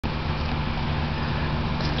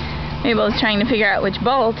Mabel's trying to figure out which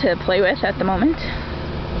ball to play with at the moment.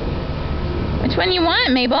 Which one you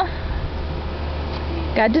want, Mabel?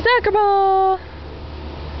 Got the soccer ball.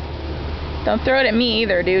 Don't throw it at me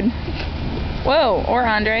either, dude. Whoa, or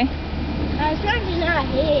Andre. I was trying to not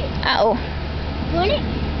hit. Uh-oh. You want it?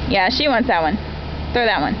 Yeah, she wants that one. Throw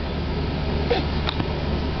that one.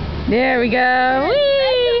 There we go.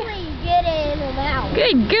 Whee! Get it in the mouth.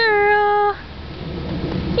 Good girl.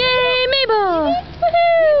 Yay, Mabel.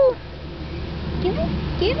 Woohoo! Give it.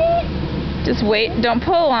 Give it. Just wait. Don't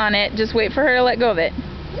pull on it. Just wait for her to let go of it.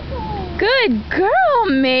 Good girl,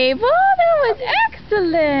 Mabel. That was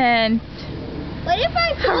excellent. What if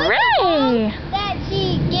I put Hooray! that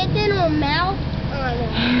she gets in her mouth on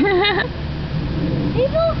it?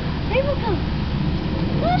 Mabel, come.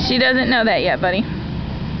 She doesn't know that yet, buddy.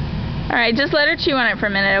 Alright, just let her chew on it for a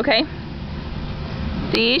minute, okay?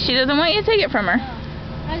 See, she doesn't want you to take it from her.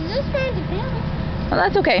 I was just trying to build. Well,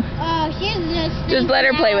 that's okay. She's Just let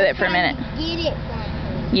her play with it for a minute. Get it from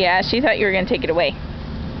her. Yeah, she thought you were going to take it away.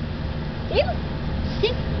 Mabel,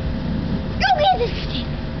 stick. Go get the stick.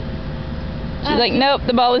 She's like, nope,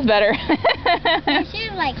 the ball is better. She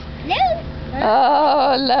was like, no.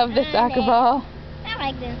 Oh, love the soccer ball. I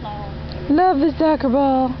like this ball. Love the soccer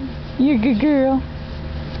ball. You're a good girl.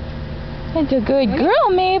 That's a good girl,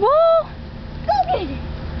 Mabel. Go get it.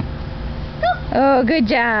 Go. Oh, good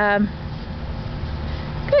job.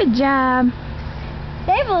 Good job.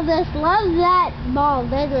 Mabel just loves that ball,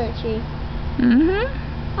 doesn't she?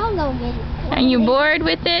 Mm-hmm. I'll go get it. Are you bored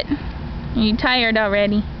with it? Are you tired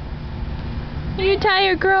already? Are you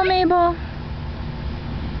tired, girl, Mabel?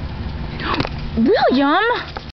 William?